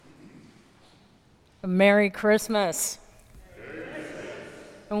Merry Christmas.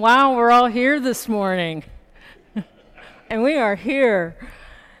 And wow, we're all here this morning. And we are here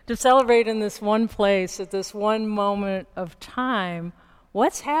to celebrate in this one place, at this one moment of time,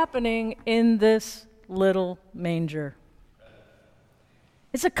 what's happening in this little manger.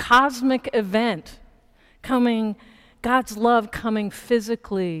 It's a cosmic event God's love coming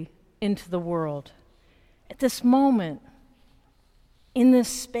physically into the world. At this moment, in this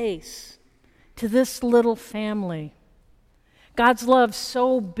space, to this little family. God's love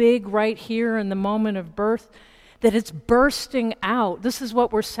so big right here in the moment of birth that it's bursting out. This is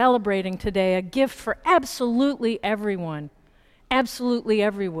what we're celebrating today, a gift for absolutely everyone, absolutely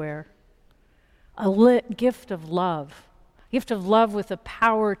everywhere. Gift of love with the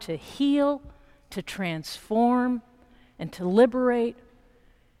power to heal, to transform, and to liberate,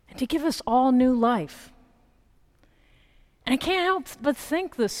 and to give us all new life. And I can't help but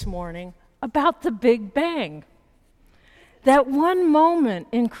think this morning about the Big Bang. That one moment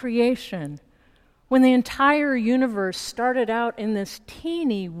in creation when the entire universe started out in this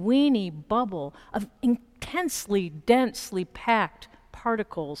teeny weeny bubble of intensely, densely packed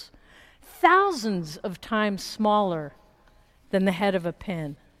particles, thousands of times smaller than the head of a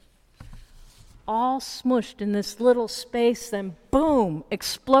pin. All smushed in this little space, then boom,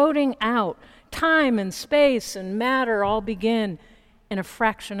 exploding out. Time and space and matter all begin in a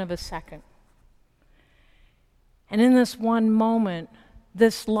fraction of a second. And in this one moment,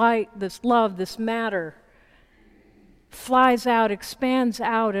 this light, this love, this matter flies out, expands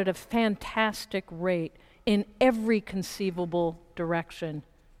out at a fantastic rate in every conceivable direction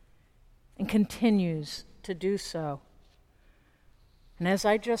and continues to do so. And as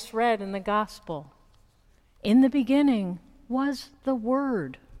I just read in the gospel, in the beginning was the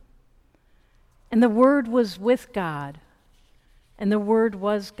Word. And the Word was with God, and the Word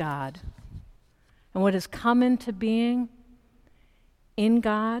was God. And what has come into being in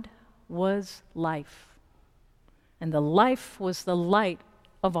God was life. And the life was the light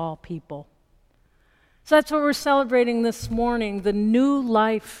of all people. So that's what we're celebrating this morning, the new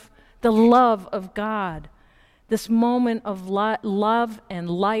life, the love of God, this moment of love and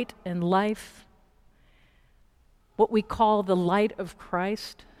light and life, what we call the light of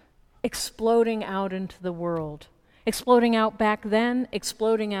Christ, exploding out into the world. Exploding out back then,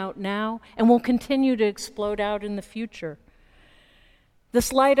 exploding out now, and will continue to explode out in the future.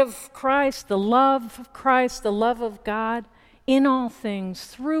 This light of Christ, the love of Christ, the love of God, in all things,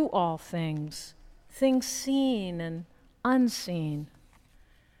 through all things, things seen and unseen.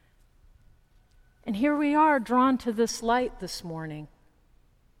 And here we are, drawn to this light this morning.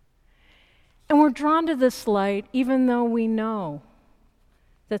 And we're drawn to this light even though we know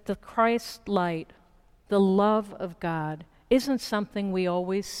that the Christ light, the love of God, isn't something we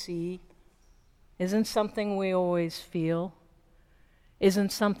always see, isn't something we always feel,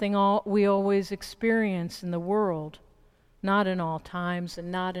 isn't something we always experience in the world, not in all times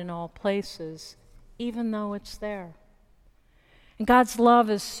and not in all places, even though it's there. And God's love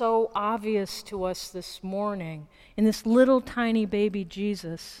is so obvious to us this morning in this little tiny baby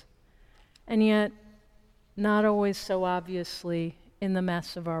Jesus, and yet not always so obviously in the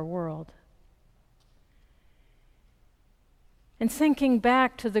mess of our world. And thinking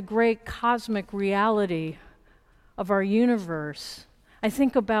back to the great cosmic reality of our universe, I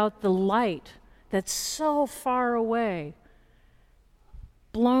think about the light that's so far away,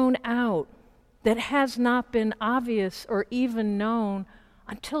 blown out, that has not been obvious or even known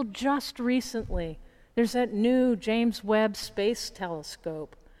until just recently. There's that new James Webb Space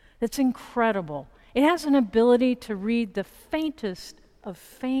Telescope that's incredible. It has an ability to read the faintest of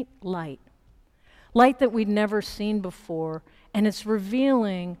faint light that we'd never seen before, and it's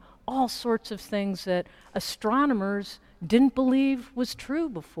revealing all sorts of things that astronomers didn't believe was true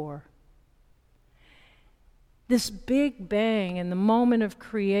before. This Big Bang in the moment of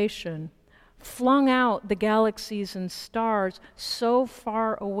creation flung out the galaxies and stars so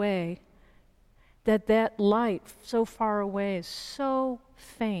far away that light so far away is so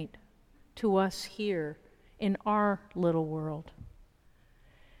faint to us here in our little world.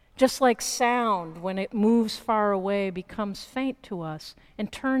 Just like sound, when it moves far away, becomes faint to us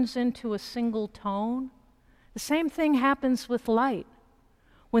and turns into a single tone, the same thing happens with light.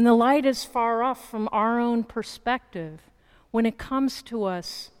 When the light is far off from our own perspective, when it comes to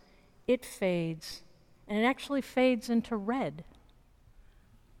us, it fades, and it actually fades into red.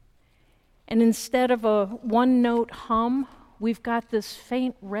 And instead of a one-note hum, we've got this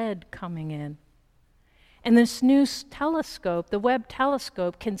faint red coming in. And this new telescope, the Webb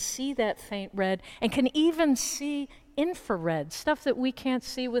telescope, can see that faint red and can even see infrared, stuff that we can't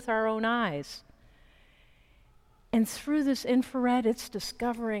see with our own eyes. And through this infrared, it's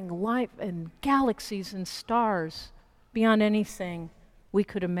discovering life and galaxies and stars beyond anything we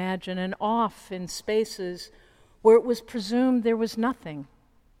could imagine, and off in spaces where it was presumed there was nothing.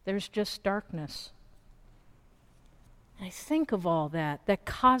 There's just darkness. And I think of all that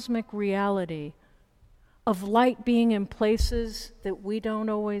cosmic reality of light being in places that we don't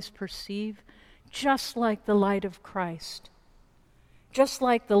always perceive, just like the light of Christ. Just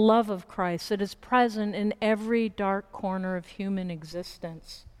like the love of Christ that is present in every dark corner of human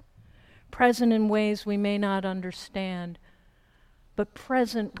existence, present in ways we may not understand, but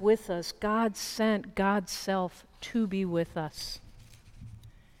present with us. God sent God's self to be with us.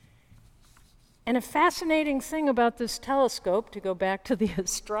 And a fascinating thing about this telescope, to go back to the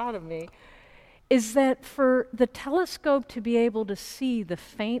astronomy, is that for the telescope to be able to see the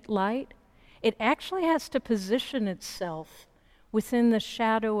faint light, it actually has to position itself within the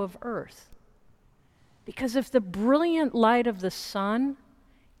shadow of Earth. Because if the brilliant light of the sun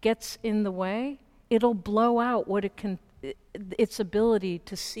gets in the way, it'll blow out its ability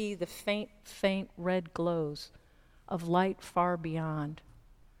to see the faint red glows of light far beyond.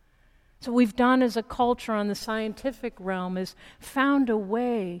 So we've done as a culture on the scientific realm is found a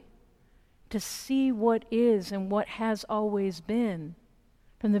way to see what is and what has always been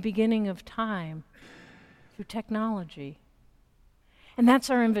from the beginning of time through technology. And that's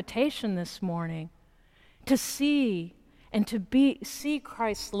our invitation this morning, to see and to see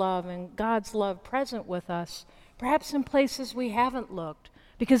Christ's love and God's love present with us, perhaps in places we haven't looked,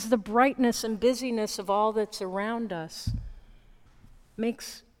 because the brightness and busyness of all that's around us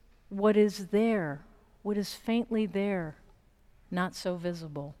makes what is there, what is faintly there, not so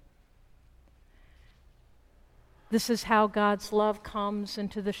visible. This is how God's love comes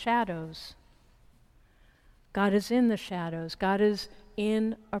into the shadows. God is in the shadows. God is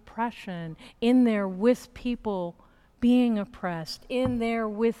in oppression, in there with people being oppressed, in there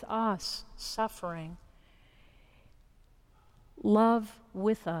with us suffering. Love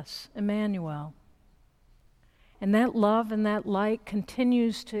with us, Emmanuel. And that love and that light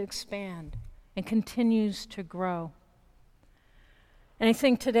continues to expand and continues to grow. And I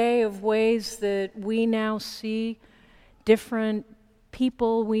think today of ways that we now see different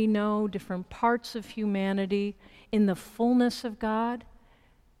people we know, different parts of humanity in the fullness of God,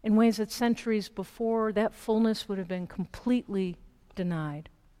 in ways that centuries before that fullness would have been completely denied,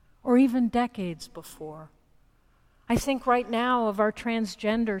 or even decades before. I think right now of our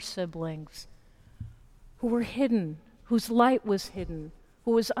transgender siblings who were hidden, whose light was hidden,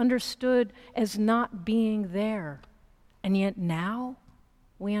 who was understood as not being there. And yet now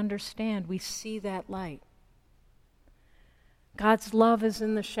we understand, we see that light. God's love is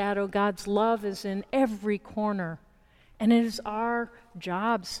in the shadow. God's love is in every corner. And it is our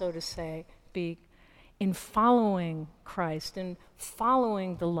job, so to say, in following Christ, in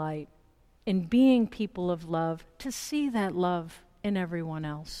following the light, in being people of love, to see that love in everyone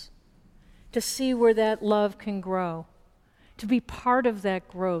else, to see where that love can grow, to be part of that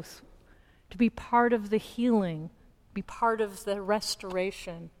growth, to be part of the healing, be part of the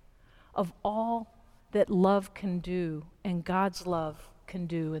restoration of all that love can do and God's love can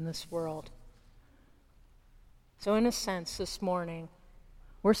do in this world. So in a sense, this morning,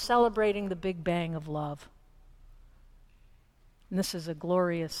 we're celebrating the Big Bang of love. And this is a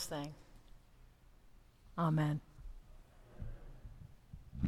glorious thing. Amen.